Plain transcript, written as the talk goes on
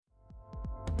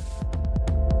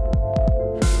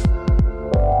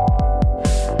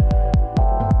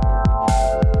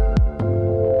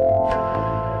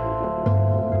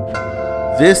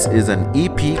This is an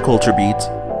EP Culture Beat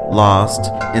Lost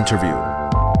interview.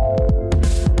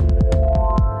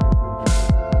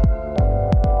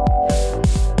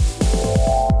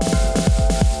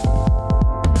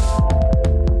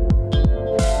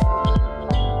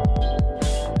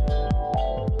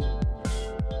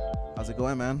 How's it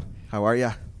going, man? How are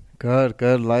ya? Good.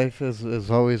 Life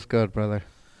is always good, brother.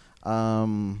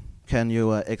 Can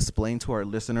you explain to our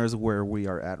listeners where we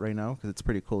are at right now? Because it's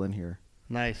pretty cool in here.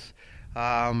 Nice.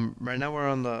 Right now we're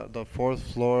on the fourth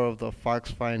floor of the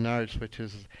Fox Fine Arts, which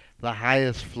is the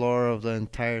highest floor of the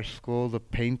entire school, the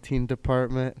painting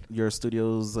department. Your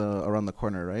studio's around the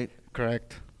corner, right?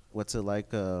 Correct. What's it like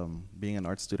being an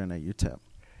art student at UTEP?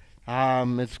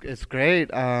 It's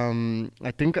great.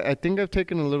 I think I've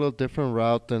taken a little different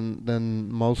route than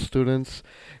most students,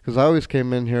 because I always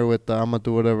came in here with I'm gonna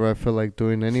do whatever I feel like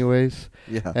doing anyways.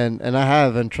 Yeah. And I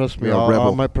have, and trust me, You're a all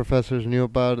rebel. my professors knew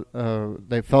about it.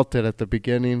 They felt it at the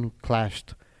beginning.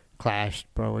 Clashed,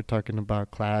 bro. We're talking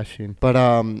about clashing. But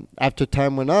after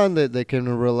time went on, they came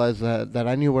to realize that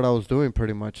I knew what I was doing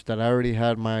pretty much. That I already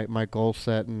had my goal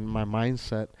set and my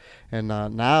mindset. And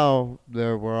now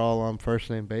we're all on first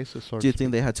name basis. Do you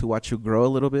think they had to watch you grow a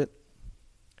little bit?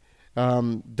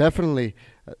 Definitely.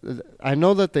 I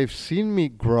know that they've seen me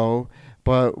grow,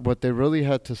 but what they really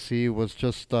had to see was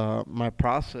just my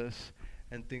process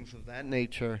and things of that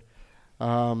nature.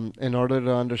 In order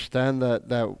to understand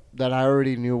that I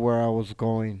already knew where I was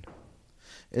going.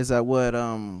 Is that what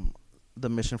the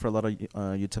mission for a lot of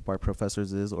UTEP art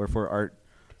professors is, or for art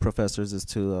professors is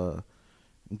to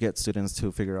get students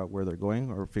to figure out where they're going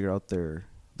or figure out their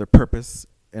purpose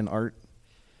in art?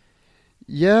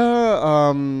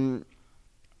 Yeah,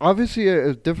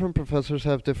 obviously different professors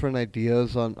have different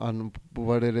ideas on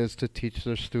what it is to teach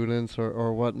their students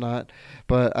or whatnot,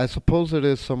 but I suppose it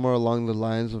is somewhere along the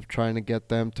lines of trying to get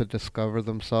them to discover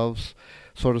themselves,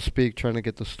 so to speak, trying to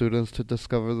get the students to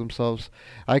discover themselves.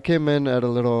 I came in at a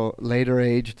little later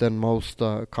age than most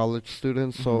college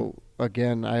students, so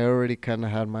again, I already kind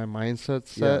of had my mindset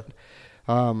set.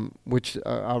 Which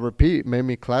I'll repeat, made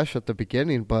me clash at the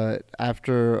beginning, but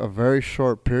after a very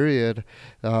short period,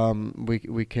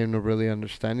 we came to really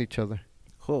understand each other.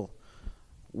 Cool.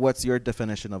 What's your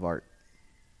definition of art?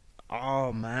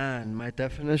 Oh man, my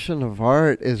definition of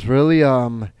art is really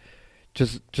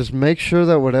just make sure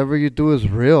that whatever you do is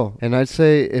real. And I'd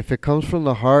say if it comes from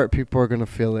the heart, people are gonna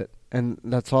feel it, and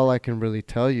that's all I can really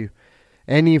tell you.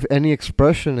 Any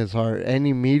expression is art.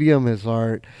 Any medium is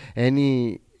art.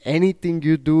 Anything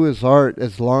you do is art,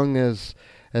 as long as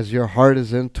your heart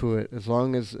is into it, as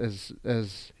long as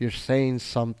you're saying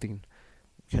something.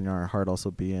 Can your heart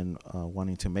also be in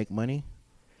wanting to make money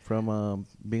from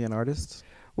being an artist?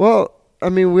 Well, I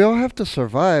mean, we all have to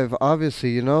survive,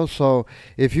 obviously, so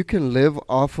if you can live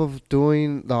off of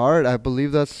doing the art, I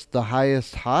believe that's the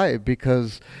highest high,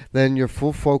 because then your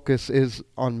full focus is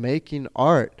on making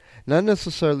art, not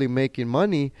necessarily making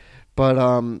money, but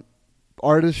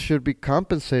artists should be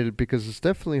compensated, because it's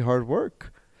definitely hard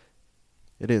work.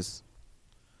 It is.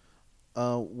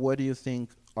 What do you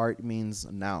think art means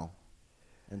now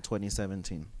in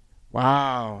 2017?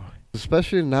 Wow.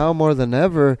 Especially now more than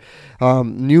ever,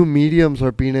 new mediums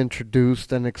are being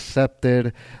introduced and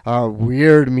accepted,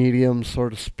 weird mediums, so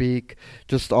to speak,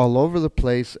 just all over the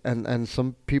place. And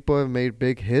some people have made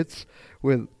big hits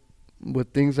with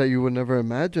things that you would never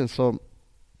imagine. So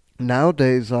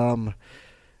nowadays,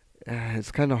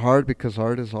 it's kind of hard because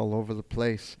art is all over the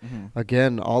place.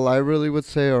 Again, all I really would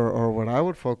say or what I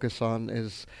would focus on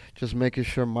is just making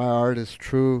sure my art is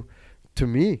true to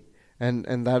me,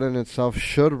 and that in itself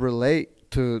should relate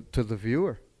to the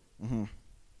viewer.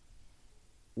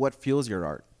 What fuels your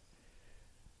art?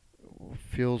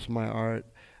 Fuels my art?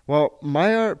 Well,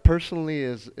 my art personally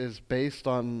is based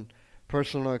on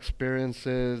personal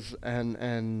experiences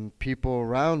and people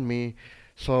around me.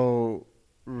 So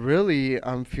really,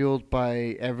 I'm fueled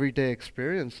by everyday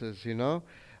experiences,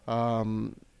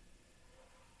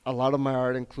 A lot of my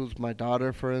art includes my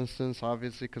daughter, for instance,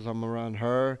 obviously, because I'm around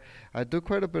her. I do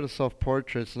quite a bit of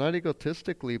self-portraits, not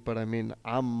egotistically, but I mean,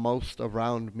 I'm most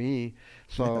around me.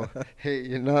 So, hey,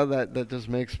 that just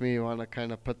makes me want to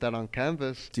kind of put that on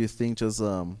canvas. Do you think just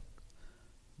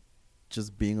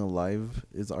being alive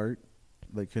is art?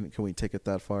 Like, can we take it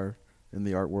that far in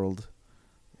the art world?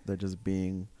 That just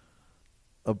being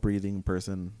a breathing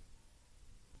person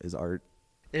is art?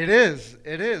 It is,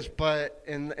 but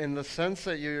in the sense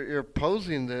that you're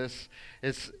posing this,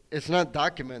 it's not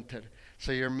documented,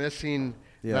 so you're missing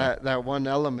that one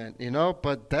element,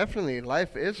 But definitely,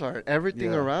 life is art.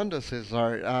 Everything around us is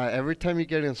art. Every time you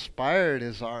get inspired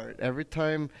is art. Every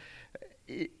time,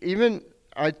 even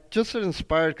I just get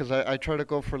inspired because I try to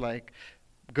go for like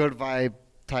good vibe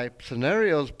type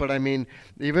scenarios. But I mean,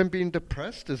 even being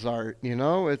depressed is art. You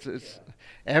know, it's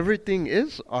everything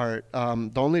is art.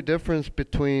 The only difference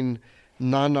between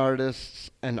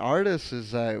non-artists and artists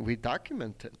is that we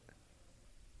document it.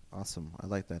 Awesome. I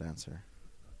like that answer.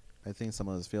 I think some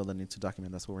of us feel the need to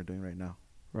document. That's what we're doing right now.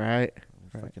 Right.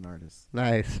 We're Right. fucking artists.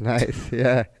 Nice. Nice.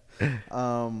 Yeah.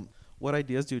 What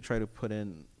ideas do you try to put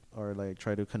in or like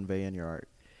try to convey in your art?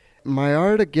 My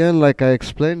art, again, like I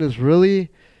explained, is really,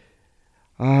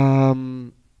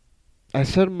 I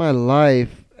said my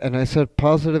life and I said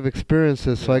positive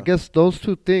experiences. So I Yeah. guess those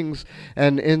two things,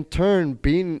 and in turn,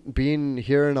 being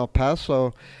here in El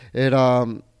Paso, it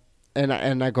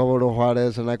and I go to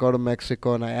Juarez and I go to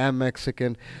Mexico and I am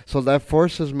Mexican, so that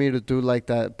forces me to do like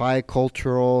that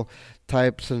bicultural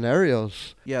type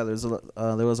scenarios. Yeah, there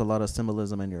was a lot of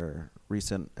symbolism in your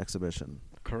recent exhibition.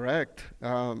 Correct.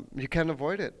 You can't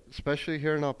avoid it, especially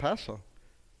here in El Paso.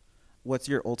 What's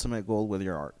your ultimate goal with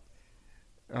your art?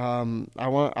 I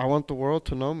want the world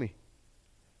to know me.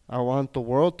 I want the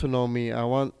world to know me.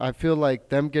 I feel like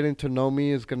them getting to know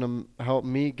me is going to help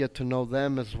me get to know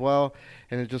them as well,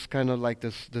 and it's just kind of like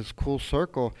this cool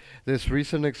circle. This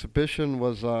recent exhibition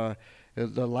was the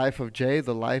life of Jay,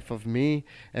 the life of me,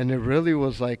 and it really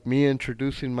was like me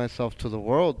introducing myself to the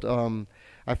world.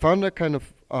 I found that kind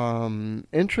of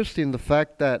interesting, the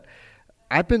fact that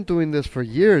I've been doing this for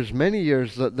years, many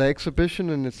years. The exhibition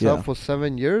in itself Yeah. was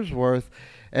 7 years worth,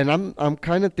 and I'm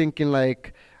kind of thinking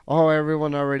like, oh,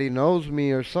 everyone already knows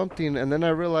me or something. And then I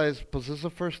realized, pues this is the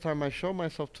first time I show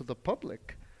myself to the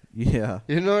public. Yeah.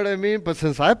 You know what I mean? But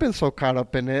since I've been so caught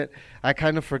up in it, I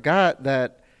kind of forgot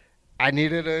that I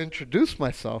needed to introduce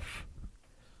myself.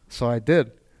 So I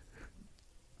did.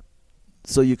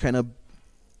 So you kind of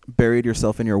buried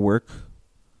yourself in your work.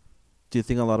 Do you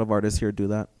think a lot of artists here do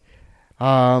that?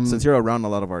 Since you're around a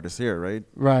lot of artists here, right?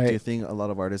 Do you Right. think a lot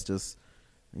of artists just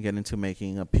get into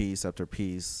making a piece after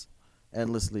piece,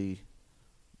 endlessly,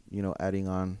 adding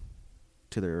on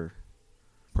to their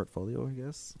portfolio, I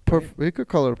guess? We could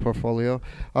call it a portfolio.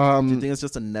 Do you think it's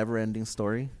just a never-ending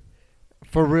story?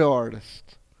 For real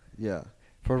artists. Yeah.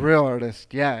 For real artists,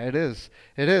 yeah, it is.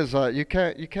 It is. You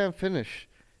can't finish.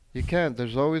 You can't.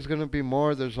 There's always going to be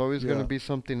more. There's always going Yeah. to be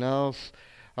something else.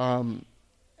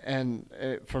 And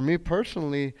for me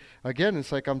personally, again,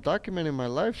 it's like I'm documenting my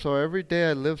life. So every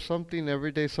day I live something.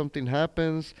 Every day something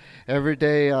happens. Every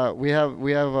day we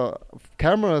have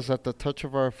cameras at the touch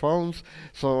of our phones.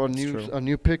 So It's true. a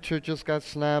new picture just got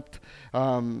snapped.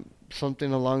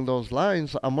 Something along those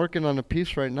lines. I'm working on a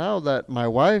piece right now that my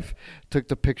wife took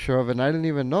the picture of, and I didn't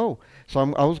even know.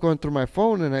 So I was going through my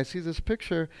phone, and I see this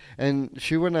picture, and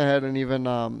she went ahead and even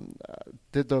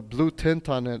did the blue tint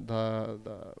on it.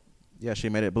 Yeah, she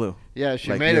made it blue. Yeah,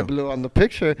 she Like made you. it blue on the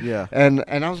picture. Yeah. And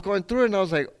I was going through it, and I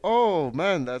was like, oh,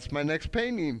 man, that's my next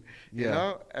painting, you Yeah.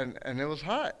 know? And it was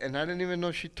hot, and I didn't even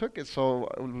know she took it. So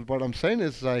what I'm saying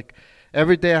is, like,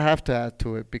 every day I have to add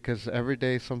to it because every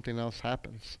day something else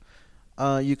happens.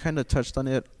 You kind of touched on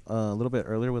it a little bit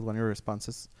earlier with one of your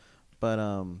responses, but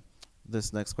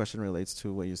this next question relates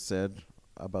to what you said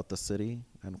about the city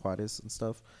and Juarez and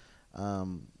stuff.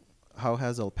 How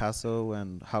has El Paso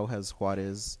and how has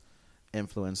Juarez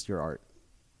influenced your art?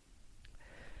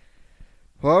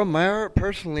 Well, my art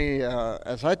personally,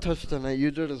 as I touched on it, you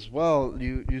did as well.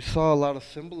 You saw a lot of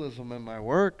symbolism in my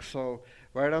work. So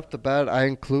right off the bat, I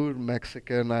include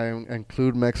Mexican. I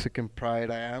include Mexican pride.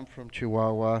 I am from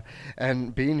Chihuahua,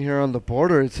 and being here on the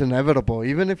border, it's inevitable.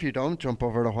 Even if you don't jump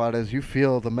over to Juarez, you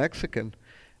feel the Mexican.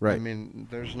 Right. I mean,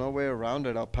 there's no way around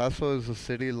it. El Paso is a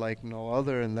city like no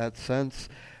other in that sense.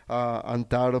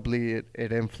 Undoubtedly,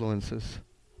 it influences.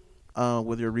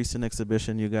 With your recent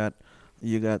exhibition, you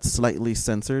got slightly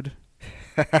censored.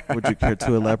 Would you care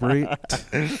to elaborate?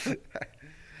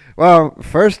 Well,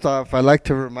 first off, I'd like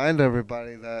to remind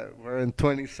everybody that we're in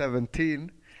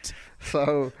 2017.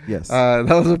 So Yes. that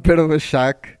was a bit of a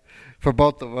shock for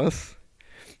both of us.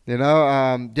 You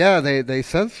know, yeah, they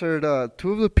censored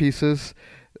two of the pieces.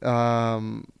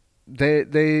 They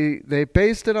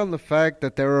based it on the fact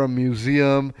that they were a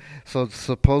museum, so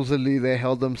supposedly they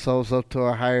held themselves up to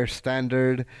a higher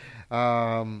standard.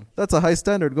 That's a high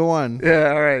standard. Go on.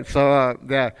 Yeah, all right. So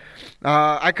yeah,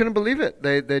 I couldn't believe it.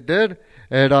 They did it.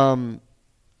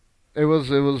 It was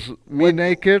me What-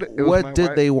 naked. It was What my did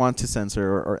wife. they want to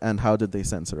censor, and how did they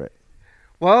censor it?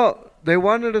 Well, they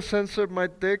wanted to censor my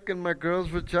dick and my girl's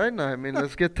vagina. I mean,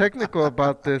 let's get technical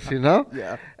about this, you know.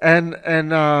 Yeah. And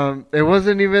it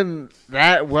wasn't even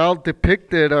that well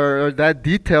depicted or that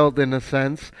detailed in a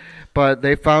sense, but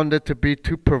they found it to be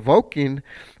too provoking.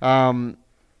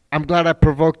 I'm glad I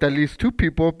provoked at least two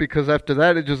people because after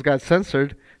that it just got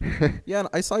censored. Yeah,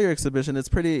 I saw your exhibition. It's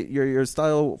pretty. Your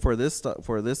style for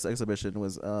this exhibition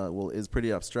was is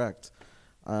pretty abstract.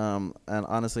 And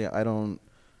honestly, I don't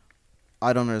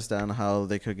understand how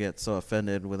they could get so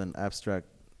offended with an abstract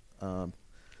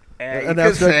an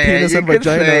abstract penis and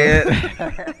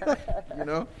vagina. You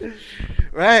know?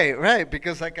 Right.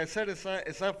 Because like I said, it's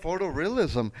not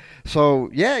photorealism. So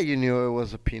yeah, you knew it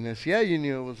was a penis. Yeah, you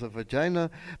knew it was a vagina.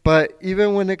 But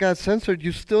even when it got censored,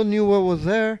 you still knew what was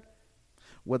there.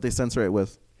 What they censor it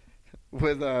with?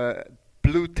 With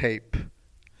blue tape.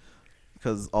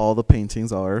 Because all the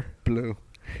paintings are blue.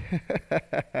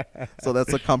 So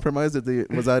that's a compromise.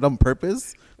 Was that on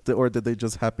purpose, or did they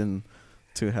just happen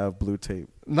to have blue tape?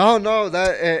 No,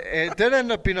 that it did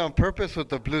end up being on purpose with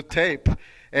the blue tape.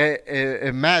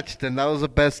 It matched, and that was the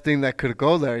best thing that could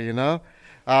go there. You know,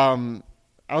 I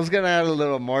was gonna add a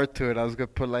little more to it. I was gonna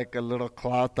put like a little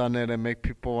cloth on it and make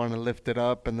people want to lift it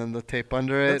up, and then the tape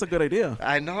under it. That's a good idea.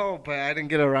 I know, but I didn't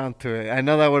get around to it. I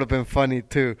know that would have been funny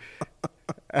too.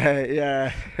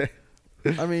 Yeah.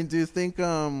 I mean, do you think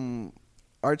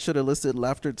art should have listed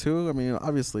laughter too? I mean,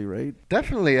 obviously, right?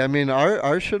 Definitely. I mean,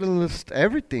 art should enlist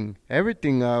everything,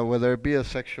 whether it be a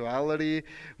sexuality,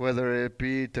 whether it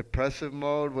be depressive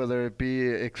mode, whether it be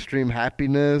extreme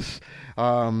happiness.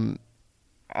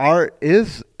 Art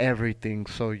is everything.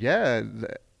 So yeah,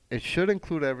 it should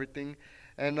include everything.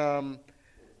 And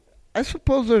I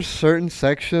suppose there's certain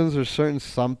sections or certain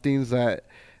somethings that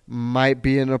might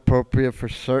be inappropriate for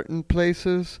certain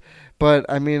places. But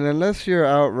I mean, unless you're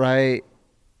outright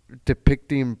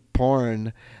depicting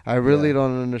porn, I really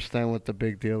don't understand what the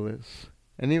big deal is.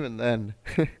 And even then,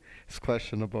 it's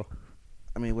questionable.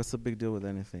 I mean, what's the big deal with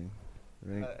anything,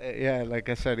 right? Yeah, like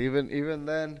I said, even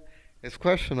then, it's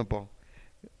questionable.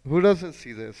 Who doesn't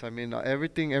see this? I mean,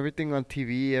 everything on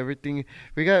TV, everything.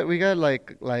 We got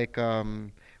like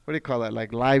what do you call that?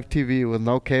 Like live TV with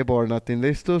no cable or nothing.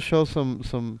 They still show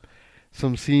some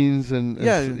scenes and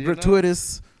yeah,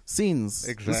 gratuitous scenes.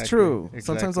 Exactly. It's true. Exactly.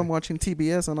 Sometimes I'm watching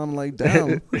TBS and I'm like,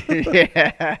 damn.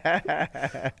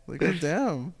 Yeah. Like, oh,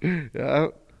 damn. Yeah.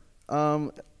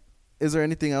 Is there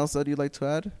anything else that you'd like to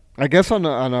add? I guess on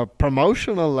a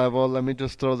promotional level, let me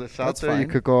just throw this out That's there. fine. You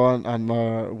could go on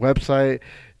our website,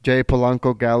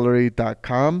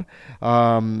 jpolancogallery.com.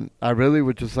 I really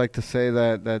would just like to say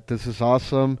that this is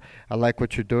awesome. I like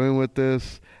what you're doing with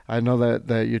this. I know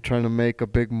that you're trying to make a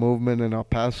big movement in El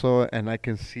Paso, and I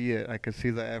can see it. I can see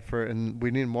the effort, and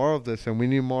we need more of this, and we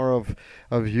need more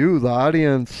of you, the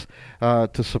audience,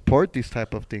 to support these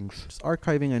type of things. Just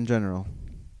archiving in general,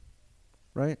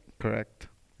 right? Correct.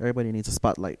 Everybody needs a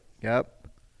spotlight. Yep.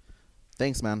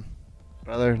 Thanks, man.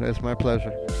 Brother, it's my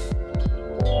pleasure.